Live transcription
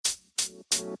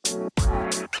Hi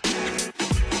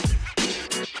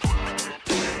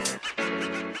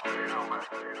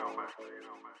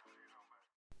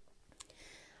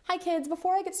kids,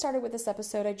 before I get started with this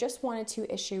episode, I just wanted to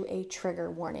issue a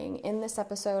trigger warning. In this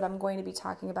episode, I'm going to be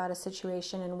talking about a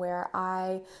situation in where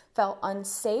I felt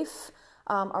unsafe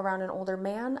around an older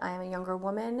man. I am a younger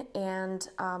woman, and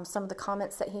some of the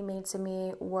comments that he made to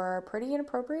me were pretty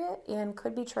inappropriate and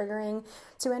could be triggering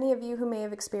to any of you who may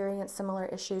have experienced similar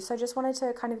issues. So I just wanted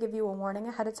to kind of give you a warning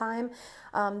ahead of time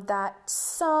that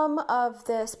some of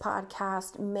this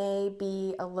podcast may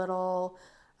be a little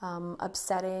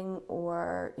upsetting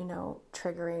or,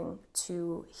 triggering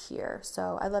to hear.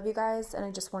 So I love you guys, and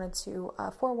I just wanted to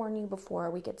forewarn you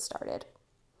before we get started.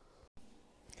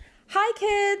 Hi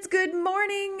kids, good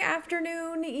morning,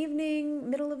 afternoon, evening,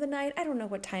 middle of the night. I don't know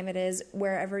what time it is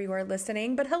wherever you are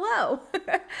listening, but hello.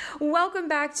 Welcome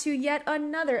back to yet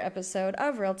another episode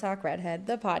of Real Talk Redhead,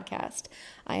 the podcast.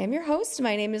 I am your host.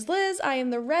 My name is Liz. I am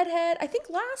the redhead. I think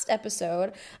last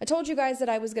episode I told you guys that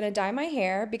I was going to dye my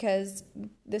hair because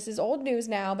this is old news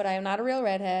now, but I am not a real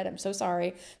redhead. I'm so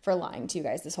sorry for lying to you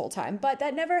guys this whole time, but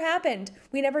that never happened.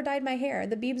 We never dyed my hair.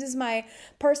 The Biebs is my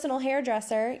personal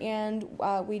hairdresser, and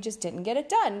we just didn't get it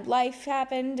done. Life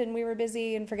happened, and we were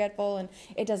busy and forgetful, and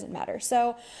it doesn't matter.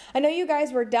 So I know you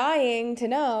guys were dying to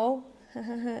know.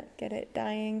 Get it?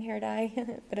 Dyeing, hair dye.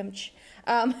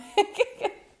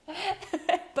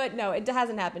 But no, it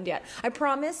hasn't happened yet. I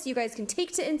promise you guys can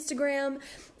take to Instagram.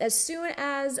 As soon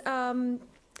as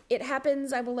it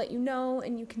happens, I will let you know,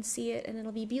 and you can see it, and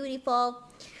it'll be beautiful.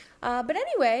 But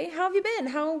anyway, how have you been?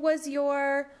 How was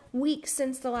your week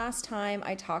since the last time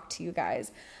I talked to you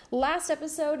guys? Last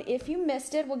episode, if you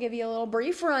missed it, we'll give you a little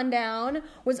brief rundown,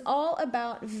 was all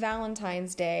about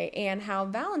Valentine's Day and how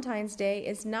Valentine's Day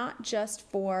is not just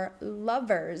for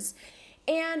lovers.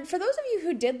 And for those of you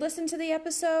who did listen to the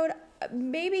episode,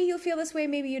 maybe you feel this way,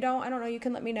 maybe you don't. I don't know. You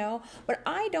can let me know. But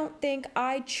I don't think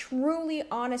I truly,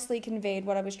 honestly conveyed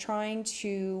what I was trying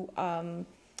to,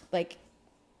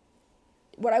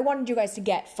 what I wanted you guys to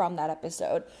get from that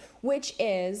episode, which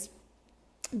is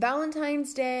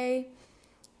Valentine's Day,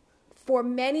 for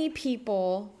many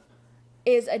people,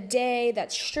 is a day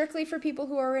that's strictly for people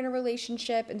who are in a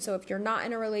relationship. And so if you're not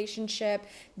in a relationship,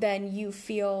 then you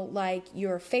feel like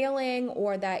you're failing,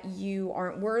 or that you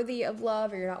aren't worthy of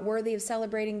love, or you're not worthy of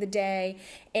celebrating the day.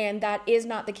 And that is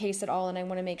not the case at all. And I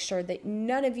want to make sure that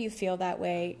none of you feel that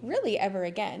way really ever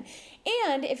again.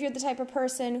 And if you're the type of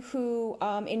person who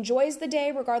enjoys the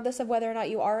day, regardless of whether or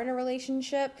not you are in a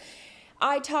relationship,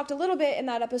 I talked a little bit in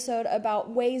that episode about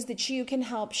ways that you can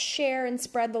help share and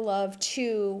spread the love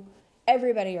to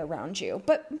everybody around you.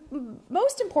 But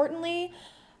most importantly,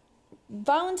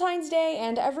 Valentine's Day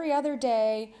and every other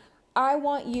day, I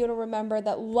want you to remember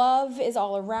that love is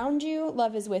all around you.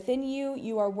 Love is within you.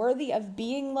 You are worthy of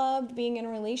being loved. Being in a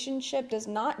relationship does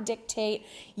not dictate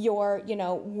your,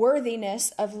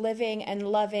 worthiness of living and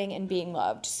loving and being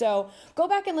loved. So go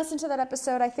back and listen to that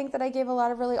episode. I think that I gave a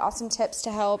lot of really awesome tips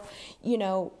to help,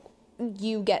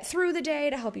 you get through the day,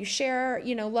 to help you share,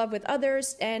 love with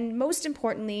others, and most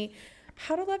importantly,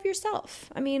 how to love yourself.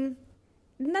 I mean,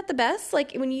 isn't that the best?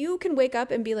 Like when you can wake up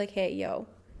and be like, hey, yo,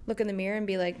 look in the mirror and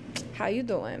be like, how you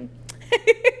doing?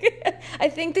 I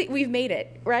think that we've made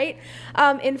it, right?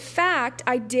 In fact,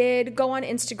 I did go on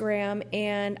Instagram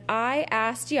and I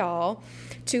asked y'all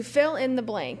to fill in the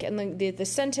blank. And the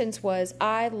sentence was,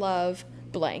 I love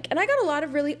blank. And I got a lot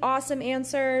of really awesome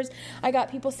answers. I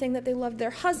got people saying that they loved their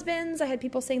husbands. I had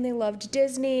people saying they loved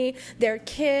Disney, their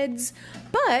kids.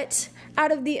 But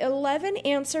out of the 11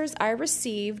 answers I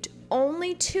received,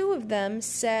 only 2 of them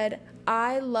said,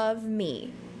 I love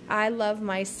me. I love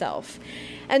myself.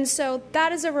 And so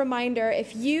that is a reminder.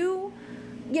 If you,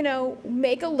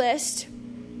 make a list,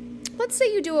 let's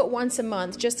say you do it once a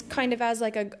month, just kind of as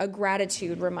like a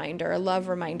gratitude reminder, a love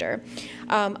reminder.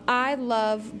 I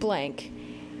love blank.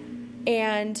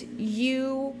 And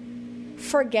you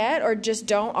forget or just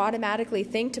don't automatically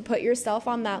think to put yourself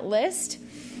on that list.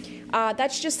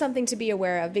 That's just something to be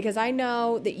aware of, because I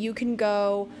know that you can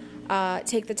go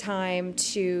take the time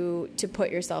to put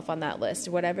yourself on that list,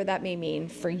 whatever that may mean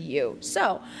for you.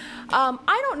 So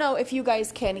I don't know if you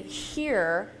guys can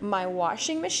hear my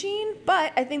washing machine,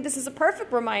 but I think this is a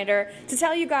perfect reminder to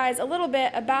tell you guys a little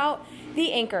bit about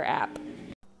the Anchor app.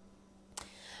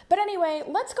 But anyway,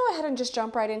 let's go ahead and just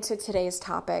jump right into today's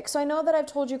topic. So I know that I've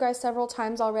told you guys several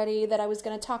times already that I was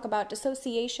going to talk about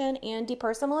dissociation and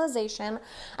depersonalization.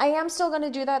 I am still going to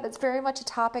do that. That's very much a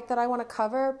topic that I want to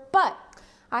cover, but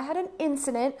I had an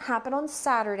incident happen on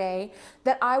Saturday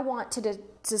that I want to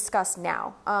discuss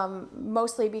now,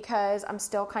 mostly because I'm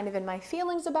still kind of in my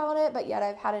feelings about it, but yet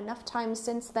I've had enough time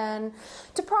since then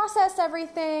to process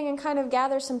everything and kind of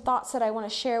gather some thoughts that I want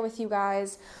to share with you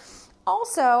guys.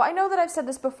 Also, I know that I've said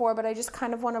this before, but I just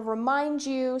kind of want to remind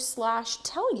you /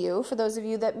 tell you, for those of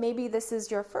you that maybe this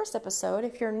is your first episode,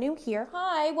 if you're new here,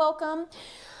 hi, welcome.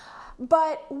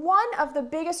 But one of the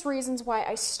biggest reasons why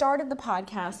I started the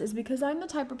podcast is because I'm the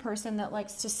type of person that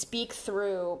likes to speak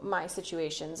through my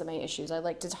situations and my issues. I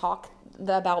like to talk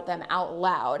about them out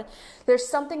loud. There's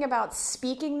something about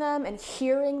speaking them and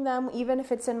hearing them, even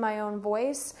if it's in my own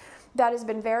voice, that has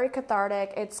been very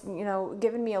cathartic. It's,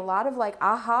 given me a lot of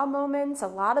aha moments, a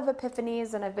lot of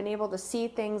epiphanies, and I've been able to see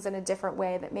things in a different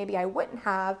way that maybe I wouldn't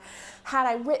have had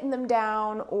I written them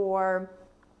down or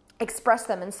express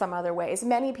them in some other ways.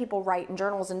 Many people write in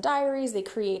journals and diaries, they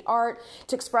create art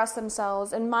to express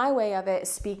themselves, and my way of it is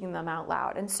speaking them out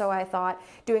loud. And so I thought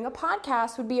doing a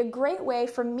podcast would be a great way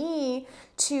for me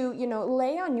to,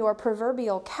 lay on your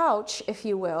proverbial couch, if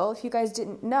you will. If you guys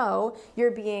didn't know, you're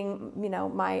being,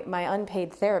 my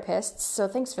unpaid therapist, so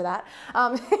thanks for that.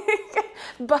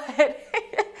 But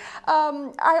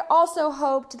I also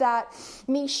hoped that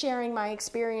me sharing my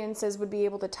experiences would be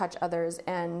able to touch others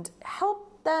and help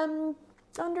them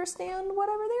understand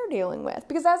whatever they're dealing with.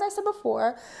 Because as I said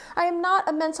before, I am not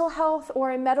a mental health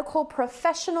or a medical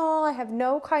professional. I have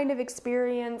no kind of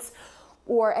experience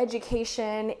or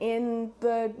education in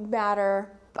the matter.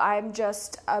 I'm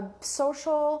just a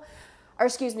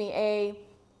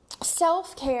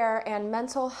self-care and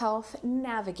mental health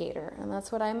navigator. And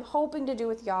that's what I'm hoping to do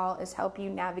with y'all, is help you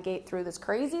navigate through this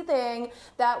crazy thing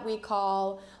that we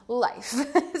call life.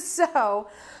 So,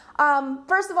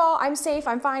 first of all, I'm safe,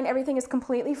 I'm fine, everything is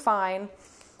completely fine,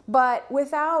 but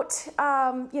without,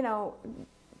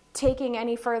 taking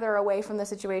any further away from the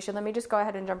situation, let me just go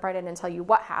ahead and jump right in and tell you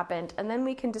what happened, and then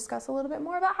we can discuss a little bit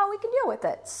more about how we can deal with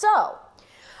it. So,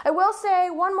 I will say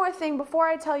one more thing before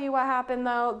I tell you what happened,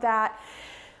 though, that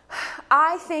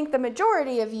I think the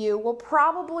majority of you will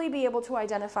probably be able to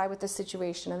identify with this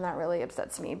situation, and that really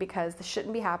upsets me because this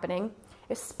shouldn't be happening,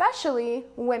 especially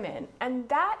women, and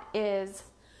that is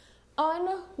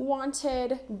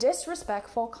unwanted,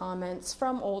 disrespectful comments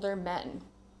from older men.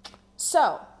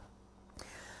 So,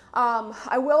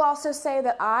 I will also say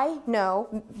that I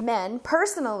know men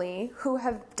personally who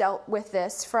have dealt with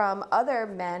this from other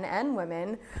men and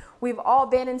women. We've all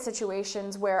been in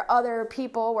situations where other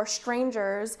people, where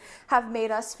strangers, have made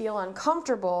us feel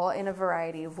uncomfortable in a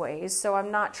variety of ways. So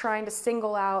I'm not trying to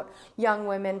single out young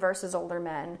women versus older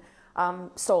men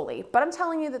solely. But I'm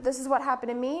telling you that this is what happened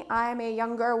to me. I'm a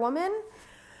younger woman,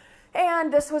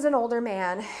 and this was an older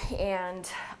man. And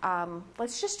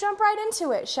let's just jump right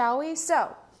into it, shall we?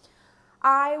 So,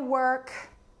 I work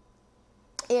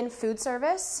in food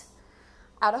service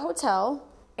at a hotel,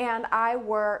 and I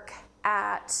work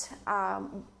at a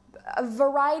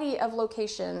variety of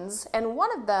locations, and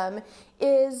one of them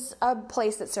is a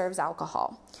place that serves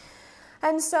alcohol.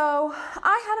 And so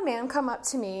I had a man come up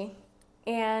to me,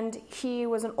 and he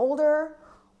was an older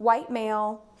white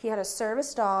male. He had a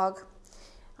service dog,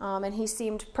 and he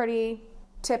seemed pretty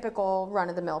typical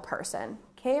run-of-the-mill person.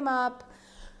 Came up,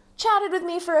 chatted with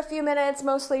me for a few minutes,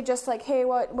 mostly just like, hey,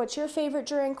 what's your favorite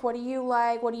drink? What do you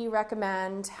like? What do you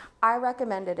recommend? I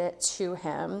recommended it to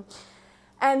him.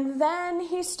 And then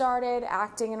he started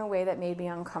acting in a way that made me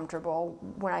uncomfortable.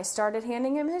 When I started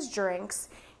handing him his drinks,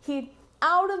 he,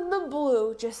 out of the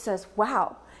blue, just says,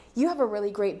 wow, you have a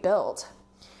really great build,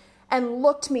 and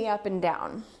looked me up and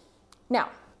down. Now,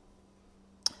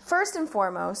 first and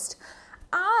foremost,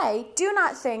 I do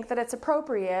not think that it's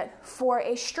appropriate for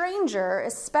a stranger,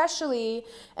 especially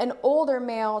an older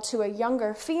male to a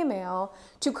younger female,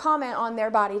 to comment on their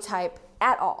body type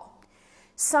at all.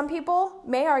 Some people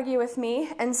may argue with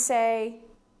me and say,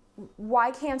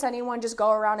 why can't anyone just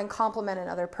go around and compliment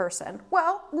another person?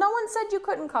 Well, no one said you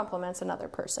couldn't compliment another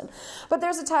person. But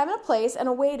there's a time and a place and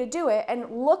a way to do it. And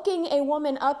looking a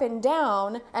woman up and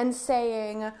down and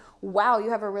saying, wow,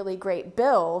 you have a really great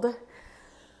build,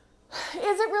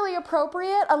 is it really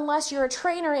appropriate unless you're a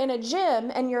trainer in a gym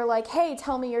and you're like, hey,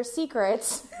 tell me your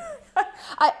secrets?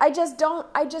 I just don't,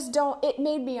 it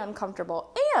made me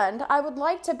uncomfortable. And I would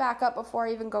like to back up before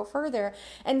I even go further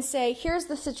and say, here's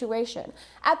the situation.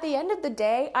 At the end of the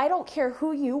day, I don't care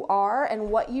who you are and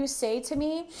what you say to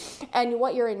me and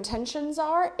what your intentions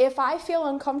are. If I feel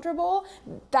uncomfortable,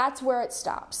 that's where it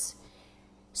stops.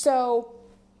 So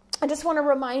I just want to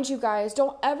remind you guys,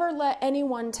 don't ever let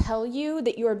anyone tell you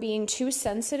that you're being too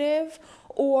sensitive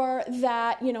or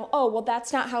that, oh, well,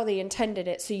 that's not how they intended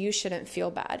it, so you shouldn't feel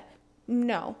bad.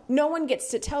 No one gets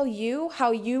to tell you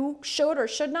how you should or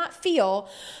should not feel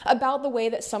about the way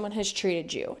that someone has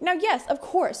treated you. Now, yes, of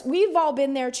course, we've all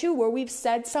been there too, where we've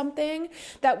said something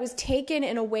that was taken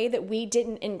in a way that we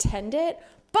didn't intend it.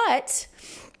 But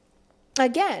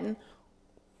again,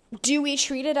 do we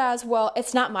treat it as, well,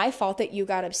 it's not my fault that you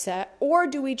got upset? Or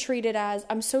do we treat it as,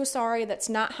 I'm so sorry, that's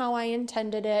not how I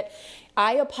intended it.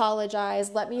 I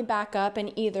apologize. Let me back up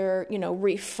and either,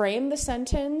 reframe the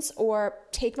sentence or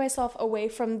take myself away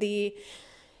from the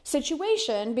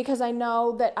situation because I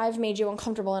know that I've made you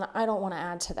uncomfortable and I don't want to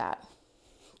add to that.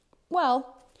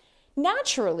 Well,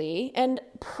 naturally, and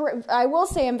I will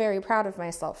say I'm very proud of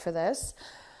myself for this,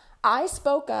 I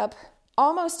spoke up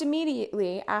almost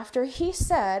immediately after he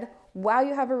said, wow,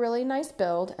 you have a really nice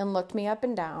build, and looked me up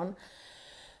and down.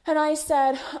 And I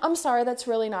said, I'm sorry, that's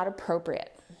really not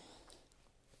appropriate.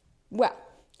 Well,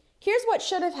 here's what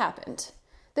should have happened.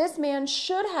 This man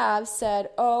should have said,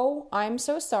 oh, I'm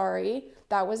so sorry.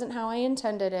 That wasn't how I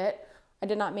intended it. I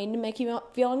did not mean to make you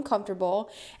feel uncomfortable,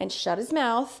 and shut his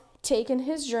mouth, taken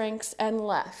his drinks, and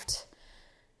left.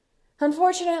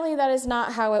 Unfortunately, that is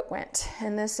not how it went.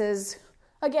 And this is,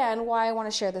 again, why I want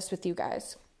to share this with you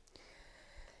guys.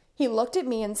 He looked at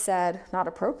me and said, not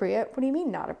appropriate? What do you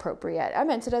mean not appropriate? I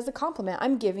meant it as a compliment.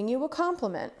 I'm giving you a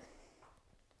compliment.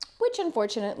 Which,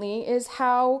 unfortunately, is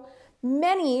how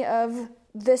many of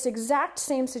this exact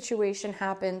same situation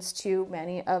happens to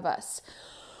many of us.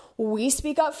 We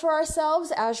speak up for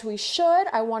ourselves as we should.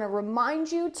 I want to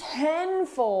remind you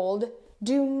tenfold,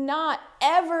 do not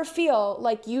ever feel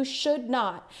like you should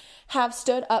not have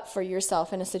stood up for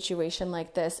yourself in a situation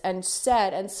like this and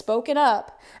said and spoken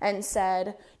up and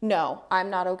said, no, I'm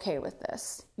not okay with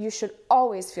this. You should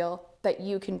always feel that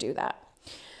you can do that.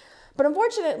 But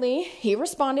unfortunately, he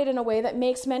responded in a way that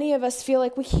makes many of us feel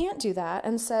like we can't do that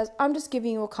and says, I'm just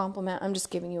giving you a compliment. I'm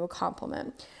just giving you a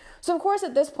compliment. So of course,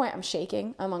 at this point, I'm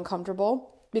shaking. I'm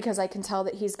uncomfortable because I can tell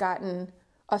that he's gotten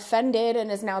offended and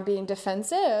is now being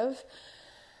defensive.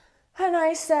 And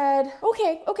I said,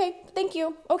 okay, thank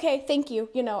you. Okay, thank you.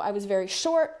 I was very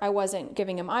short. I wasn't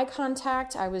giving him eye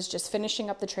contact. I was just finishing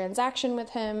up the transaction with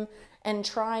him and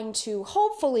trying to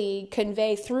hopefully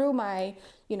convey through my,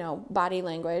 body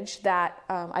language that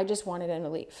I just wanted him to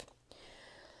leave.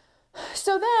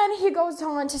 So then he goes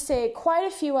on to say quite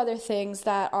a few other things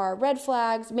that are red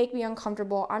flags, make me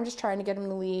uncomfortable. I'm just trying to get him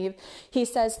to leave. He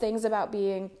says things about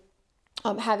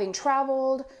having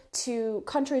traveled to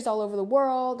countries all over the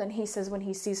world, and he says when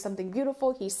he sees something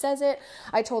beautiful, he says it.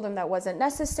 I told him that wasn't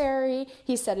necessary.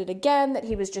 He said it again, that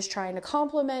he was just trying to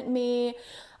compliment me.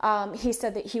 He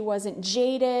said that he wasn't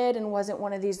jaded and wasn't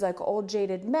one of these old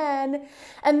jaded men.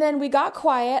 And then we got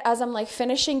quiet as I'm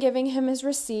finishing giving him his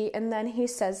receipt, and then he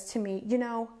says to me, you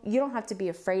don't have to be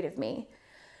afraid of me.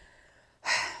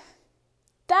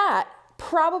 That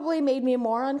probably made me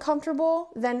more uncomfortable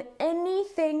than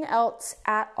anything else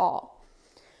at all.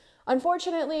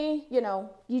 Unfortunately,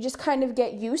 you just kind of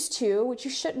get used to, which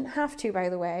you shouldn't have to, by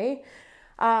the way,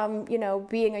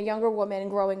 being a younger woman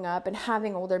growing up and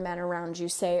having older men around you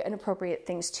say inappropriate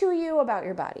things to you about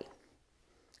your body.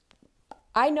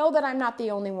 I know that I'm not the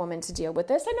only woman to deal with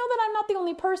this. I know that I'm not the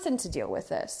only person to deal with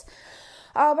this.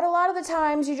 But a lot of the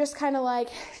times you just kind of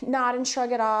nod and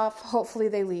shrug it off. Hopefully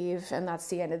they leave, and that's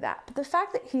the end of that. But the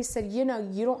fact that he said, you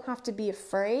don't have to be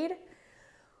afraid,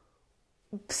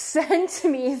 sent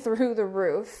me through the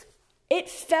roof. It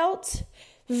felt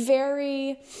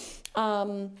very,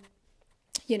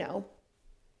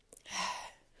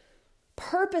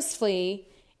 purposefully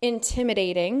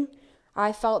intimidating.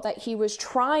 I felt that he was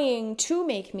trying to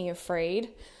make me afraid.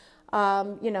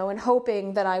 And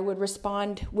hoping that I would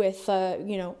respond with,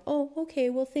 oh, okay,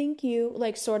 well, thank you,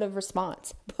 sort of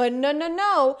response. But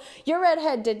no, your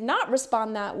redhead did not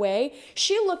respond that way.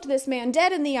 She looked this man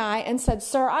dead in the eye and said,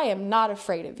 sir, I am not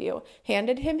afraid of you,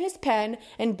 handed him his pen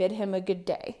and bid him a good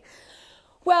day.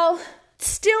 Well,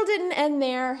 still didn't end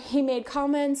there. He made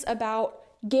comments about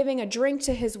giving a drink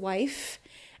to his wife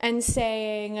and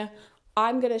saying,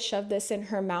 I'm going to shove this in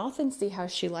her mouth and see how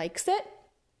she likes it.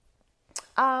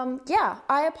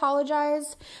 I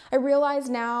apologize. I realize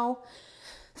now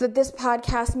that this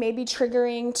podcast may be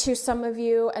triggering to some of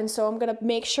you, and so I'm going to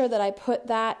make sure that I put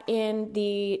that in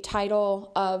the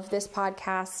title of this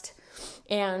podcast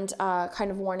and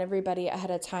kind of warn everybody ahead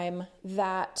of time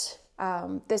that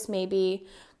this may be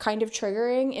kind of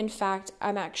triggering. In fact,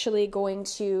 I'm actually going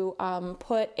to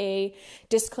put a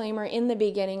disclaimer in the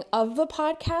beginning of the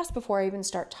podcast before I even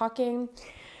start talking.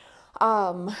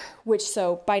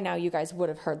 So by now you guys would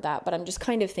have heard that, but I'm just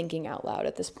kind of thinking out loud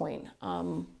at this point.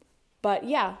 But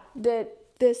yeah,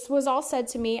 this was all said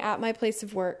to me at my place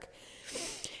of work.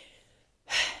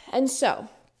 And so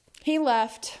he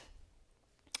left.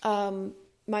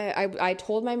 I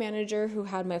told my manager, who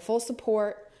had my full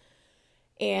support,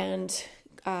 and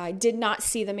I did not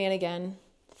see the man again.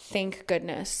 Thank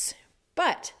goodness.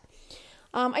 But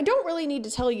I don't really need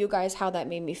to tell you guys how that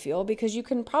made me feel, because you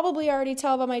can probably already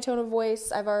tell by my tone of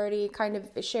voice. I've already kind of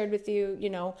shared with you,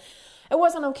 it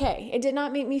wasn't okay. It did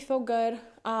not make me feel good.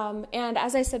 And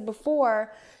as I said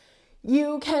before,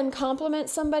 you can compliment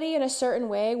somebody in a certain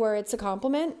way where it's a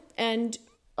compliment, and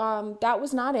that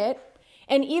was not it.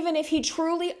 And even if he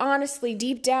truly, honestly,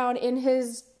 deep down in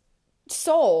his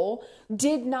soul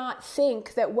did not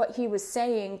think that what he was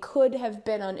saying could have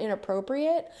been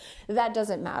inappropriate, that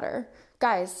doesn't matter.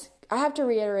 Guys, I have to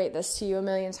reiterate this to you a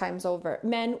million times over.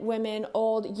 Men, women,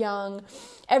 old, young,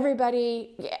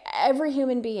 everybody, every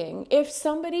human being. If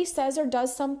somebody says or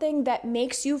does something that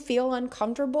makes you feel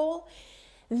uncomfortable,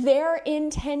 their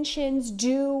intentions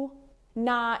do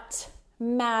not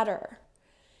matter.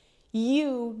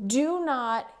 You do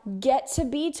not get to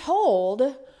be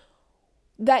told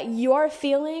that your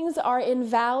feelings are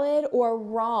invalid or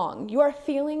wrong. Your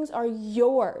feelings are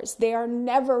yours. They are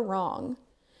never wrong.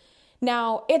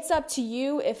 Now, it's up to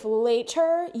you if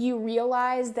later you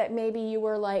realize that maybe you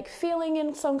were feeling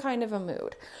in some kind of a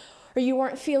mood, or you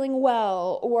weren't feeling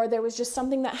well, or there was just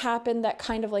something that happened that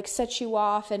kind of set you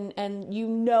off, and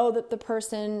that the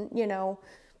person,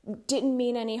 didn't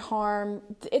mean any harm.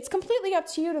 It's completely up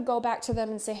to you to go back to them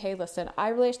and say, hey, listen, I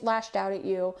really lashed out at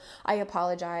you. I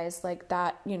apologize.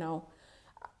 That,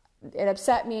 it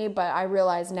upset me, but I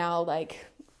realize now, it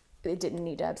didn't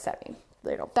need to upset me.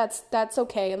 That's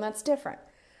okay. And that's different.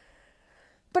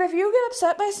 But if you get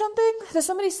upset by something that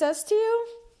somebody says to you,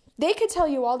 they could tell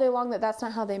you all day long that that's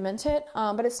not how they meant it.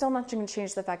 But it's still not going to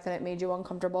change the fact that it made you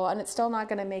uncomfortable. And it's still not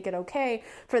going to make it okay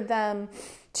for them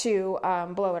to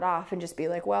blow it off and just be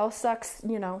like, well, sucks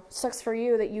for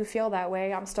you that you feel that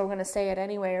way. I'm still going to say it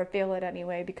anyway or feel it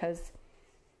anyway because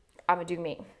I'm going to do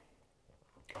me.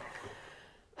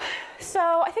 So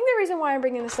I think the reason why I'm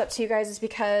bringing this up to you guys is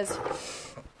because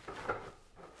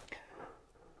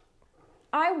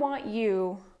I want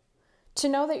you to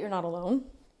know that you're not alone,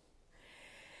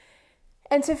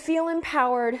 and to feel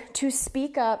empowered to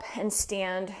speak up and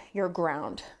stand your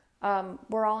ground.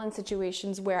 We're all in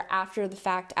situations where after the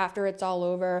fact, after it's all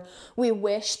over, we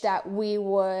wish that we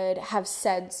would have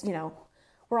said,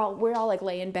 we're all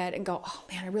lay in bed and go, oh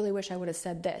man, I really wish I would have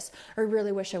said this, or I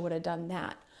really wish I would have done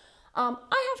that.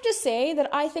 I have to say that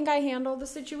I think I handled the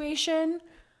situation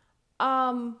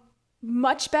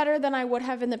much better than I would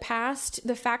have in the past.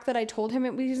 The fact that I told him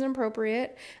it was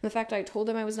inappropriate, and the fact that I told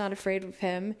him I was not afraid of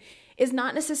him, is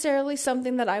not necessarily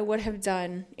something that I would have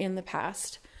done in the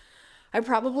past. I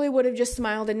probably would have just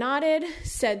smiled and nodded,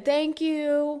 said thank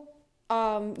you,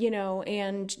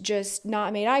 and just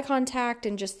not made eye contact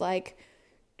and just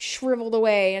shriveled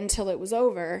away until it was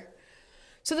over.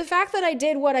 So the fact that I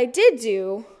did what I did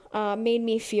do made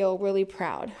me feel really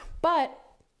proud. But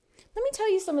let me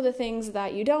tell you some of the things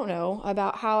that you don't know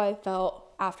about how I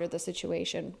felt after the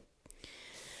situation.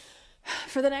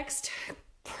 For the next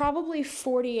probably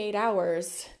 48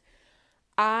 hours,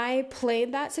 I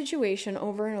played that situation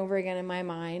over and over again in my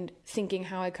mind, thinking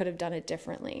how I could have done it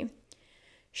differently.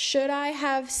 Should I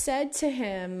have said to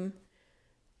him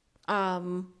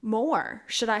more?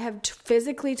 Should I have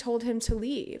physically told him to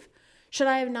leave? Should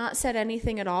I have not said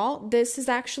anything at all? This is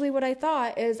actually what I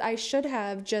thought, is I should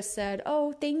have just said,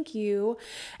 oh, thank you,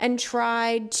 and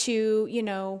tried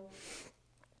to,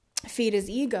 feed his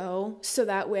ego so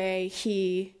that way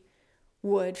he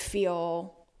would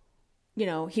feel,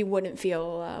 he wouldn't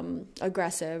feel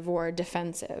aggressive or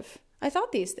defensive. I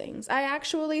thought these things. I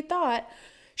actually thought,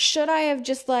 should I have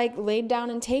just laid down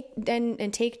and taked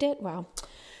it? Wow.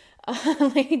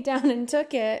 Laid down and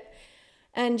took it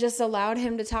and just allowed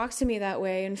him to talk to me that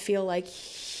way and feel like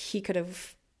he should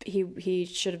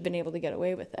have been able to get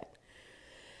away with it.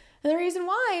 And the reason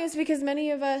why is because many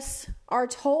of us are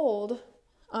told,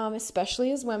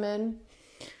 especially as women,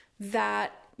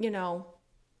 that,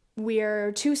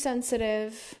 we're too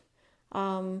sensitive,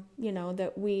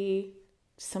 that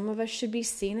some of us should be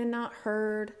seen and not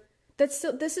heard. This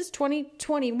is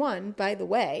 2021, by the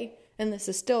way, and this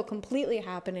is still completely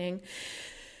happening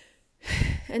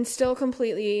and still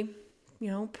completely,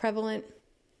 prevalent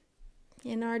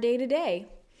in our day to day.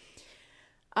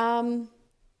 I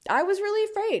was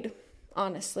really afraid,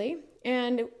 honestly.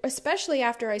 And especially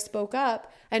after I spoke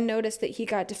up and noticed that he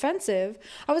got defensive,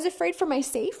 I was afraid for my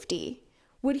safety.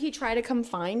 Would he try to come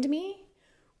find me?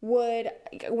 When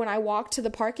I walked to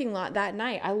the parking lot that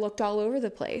night, I looked all over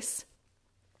the place.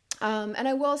 And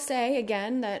I will say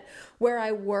again that where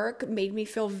I work made me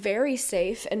feel very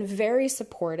safe and very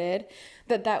supported,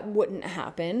 that wouldn't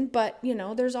happen. But,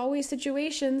 there's always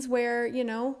situations where,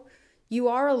 you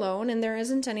are alone and there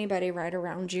isn't anybody right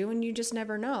around you and you just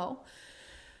never know.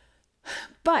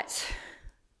 But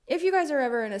if you guys are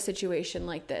ever in a situation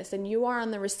like this and you are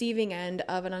on the receiving end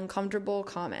of an uncomfortable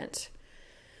comment,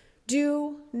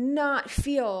 do not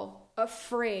feel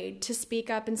afraid to speak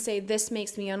up and say, this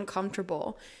makes me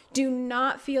uncomfortable. Do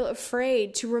not feel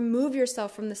afraid to remove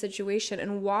yourself from the situation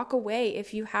and walk away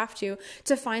if you have to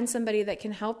find somebody that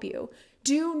can help you.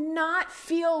 Do not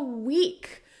feel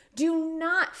weak. Do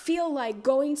not feel like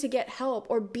going to get help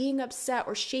or being upset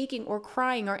or shaking or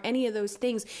crying or any of those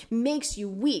things makes you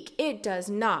weak. It does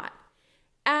not.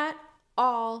 At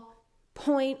all.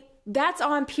 Point. That's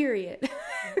on, period.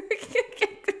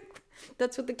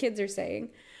 That's what the kids are saying.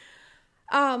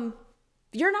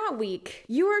 You're not weak.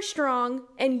 You are strong,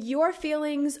 and your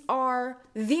feelings are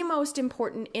the most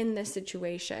important in this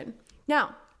situation.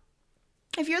 Now,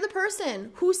 if you're the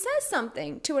person who says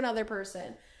something to another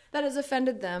person that has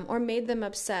offended them or made them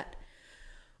upset,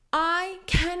 I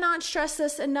cannot stress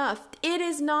this enough. It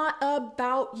is not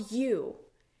about you.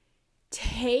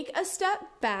 Take a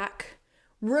step back,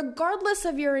 regardless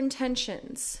of your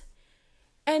intentions,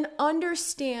 and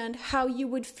understand how you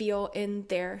would feel in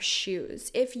their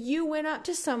shoes. If you went up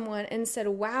to someone and said,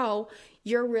 wow,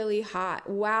 you're really hot.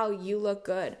 Wow, you look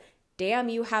good. Damn,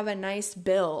 you have a nice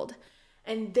build.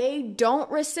 And they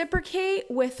don't reciprocate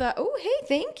with a, oh, hey,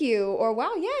 thank you. Or,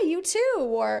 wow, yeah, you too.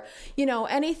 Or,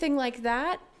 anything like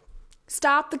that.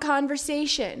 Stop the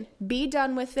conversation. Be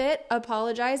done with it.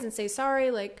 Apologize and say,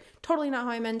 sorry, totally not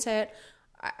how I meant it.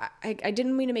 I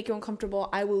didn't mean to make you uncomfortable.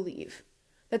 I will leave.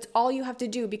 That's all you have to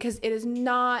do, because it is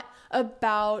not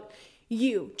about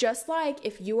you. Just like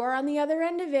if you are on the other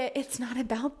end of it, it's not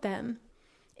about them.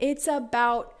 It's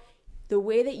about the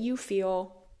way that you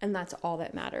feel, and that's all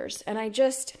that matters. And I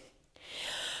just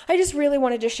really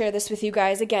wanted to share this with you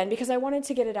guys again, because I wanted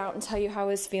to get it out and tell you how I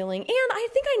was feeling. And I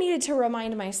think I needed to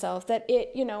remind myself that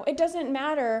it doesn't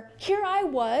matter. Here I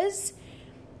was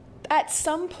at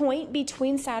some point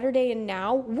between Saturday and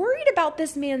now, worried about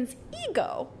this man's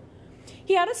ego.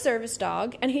 He had a service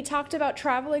dog, and he talked about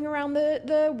traveling around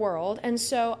the world. And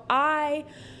so I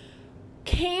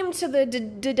came to the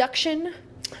deduction,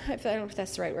 I don't know if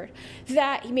that's the right word,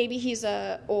 that maybe he's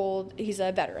a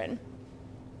veteran.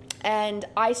 And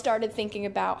I started thinking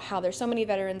about how there's so many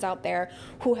veterans out there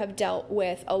who have dealt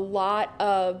with a lot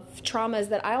of traumas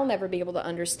that I'll never be able to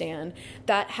understand,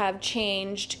 that have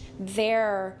changed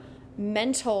their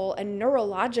mental and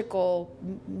neurological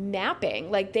mapping.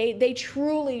 They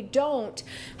truly don't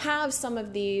have some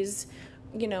of these,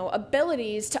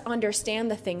 abilities to understand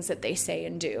the things that they say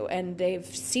and do. And they've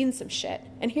seen some shit.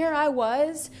 And here I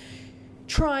was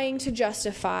trying to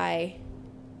justify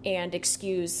and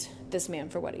excuse this man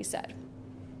for what he said.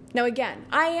 Now, again,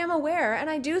 I am aware, and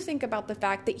I do think about the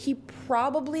fact that he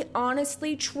probably,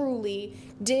 honestly, truly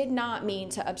did not mean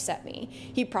to upset me.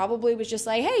 He probably was just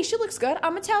like, hey, she looks good,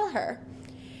 I'm going to tell her.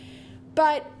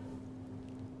 But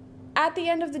at the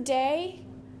end of the day,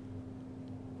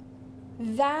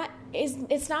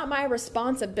 it's not my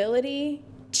responsibility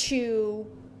to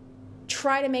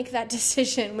try to make that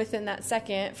decision within that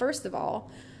second, first of all,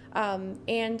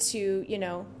 and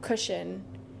to, cushion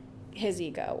his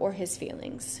ego or his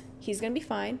feelings. He's going to be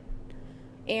fine.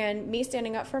 And me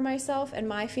standing up for myself and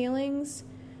my feelings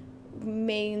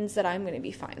means that I'm going to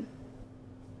be fine.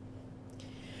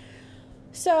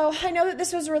 So I know that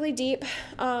this was really deep.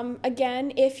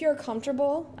 Again, if you're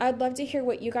comfortable, I'd love to hear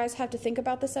what you guys have to think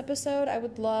about this episode. I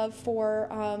would love for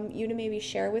you to maybe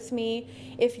share with me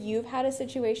if you've had a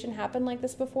situation happen like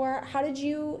this before. How did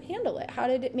you handle it? How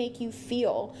did it make you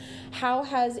feel? How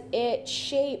has it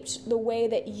shaped the way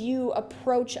that you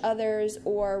approach others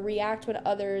or react with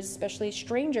others, especially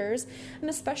strangers, and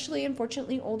especially,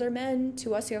 unfortunately, older men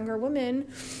to us younger women?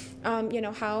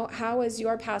 How has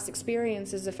your past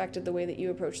experiences affected the way that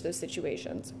you approach those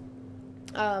situations?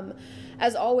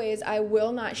 As always, I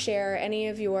will not share any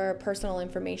of your personal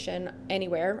information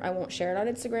anywhere. I won't share it on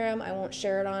Instagram. I won't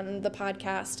share it on the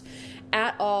podcast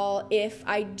at all. If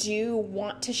I do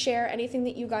want to share anything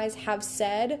that you guys have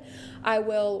said, I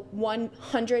will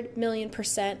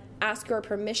 100,000,000% ask your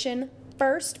permission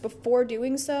first before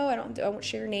doing so. I won't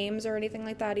share names or anything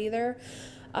like that either.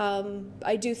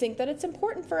 I do think that it's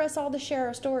important for us all to share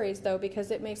our stories, though,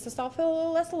 because it makes us all feel a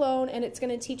little less alone, and it's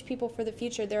going to teach people for the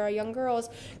future. There are young girls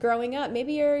growing up.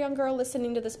 Maybe you're a young girl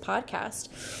listening to this podcast,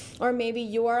 or maybe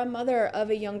you are a mother of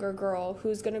a younger girl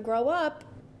who's going to grow up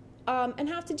and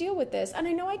have to deal with this. And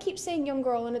I know I keep saying young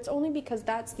girl, and it's only because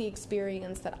that's the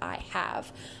experience that I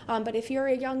have. But if you're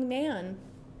a young man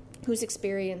who's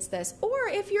experienced this, or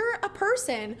if you're a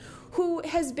person who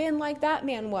has been like that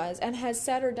man was and has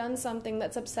said or done something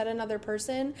that's upset another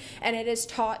person, and it has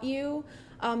taught you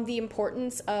the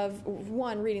importance of,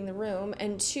 one, reading the room,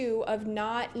 and two, of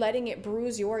not letting it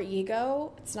bruise your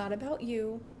ego. It's not about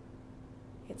you.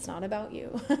 It's not about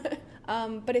you.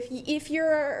 But if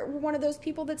you're one of those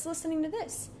people that's listening to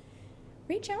this,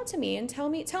 reach out to me and tell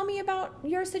me about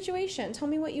your situation. Tell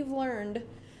me what you've learned.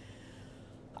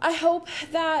 I hope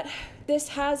that this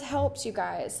has helped you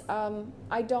guys.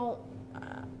 I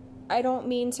don't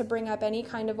mean to bring up any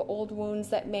kind of old wounds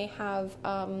that may have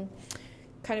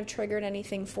kind of triggered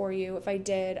anything for you. If I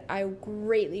did, I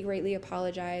greatly, greatly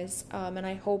apologize. And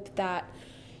I hope that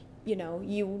you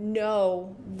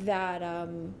know that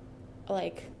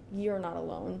like, you're not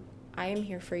alone. I am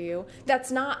here for you.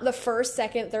 That's not the first,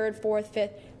 second, third, fourth,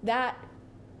 fifth. That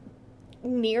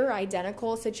near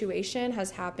identical situation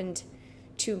has happened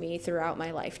to me throughout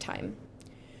my lifetime.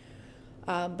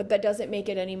 But that doesn't make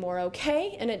it any more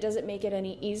okay, and it doesn't make it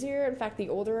any easier. In fact, the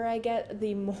older I get,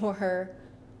 the more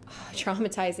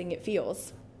traumatizing it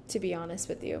feels, to be honest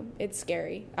with you. It's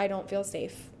scary. I don't feel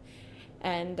safe.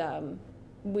 And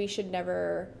we should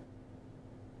never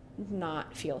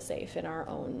not feel safe in our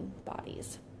own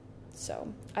bodies.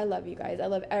 So I love you guys. I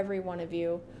love every one of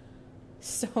you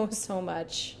so, so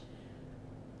much.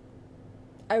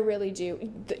 I really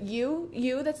do.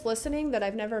 You that's listening that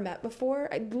I've never met before,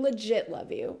 I legit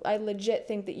love you. I legit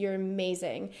think that you're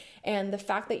amazing. And the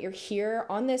fact that you're here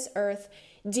on this earth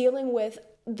dealing with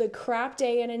the crap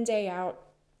day in and day out,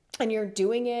 and you're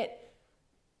doing it,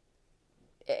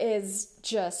 is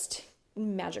just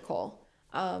magical.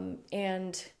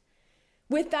 And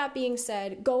with that being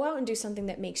said, go out and do something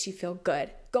that makes you feel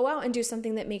good. Go out and do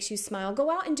something that makes you smile. Go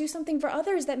out and do something for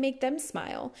others that make them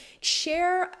smile.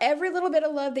 Share every little bit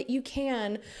of love that you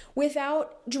can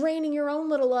without draining your own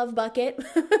little love bucket.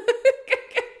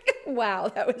 Wow,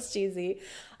 that was cheesy.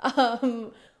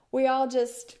 We all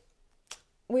just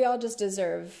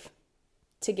deserve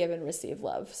to give and receive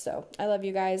love. So I love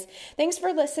you guys. Thanks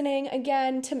for listening.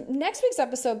 Again, next week's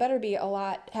episode better be a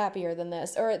lot happier than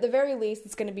this, or at the very least,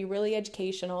 it's going to be really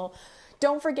educational.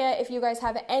 Don't forget, if you guys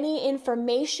have any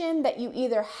information that you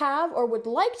either have or would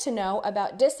like to know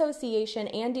about dissociation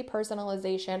and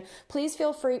depersonalization, please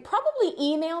feel free. Probably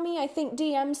email me. I think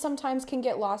DMs sometimes can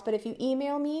get lost, but if you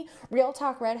email me,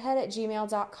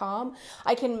 realtalkredhead@gmail.com,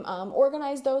 I can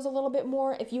organize those a little bit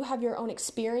more. If you have your own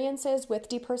experiences with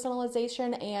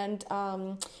depersonalization and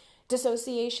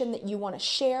dissociation that you want to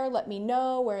share, let me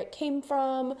know where it came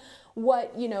from,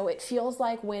 what it feels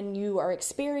like when you are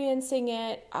experiencing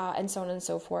it, and so on and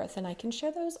so forth, and I can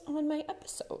share those on my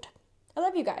episode. I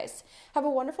love you guys. Have a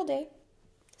wonderful day.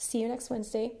 See you next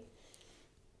Wednesday.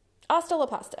 Hasta la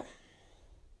pasta.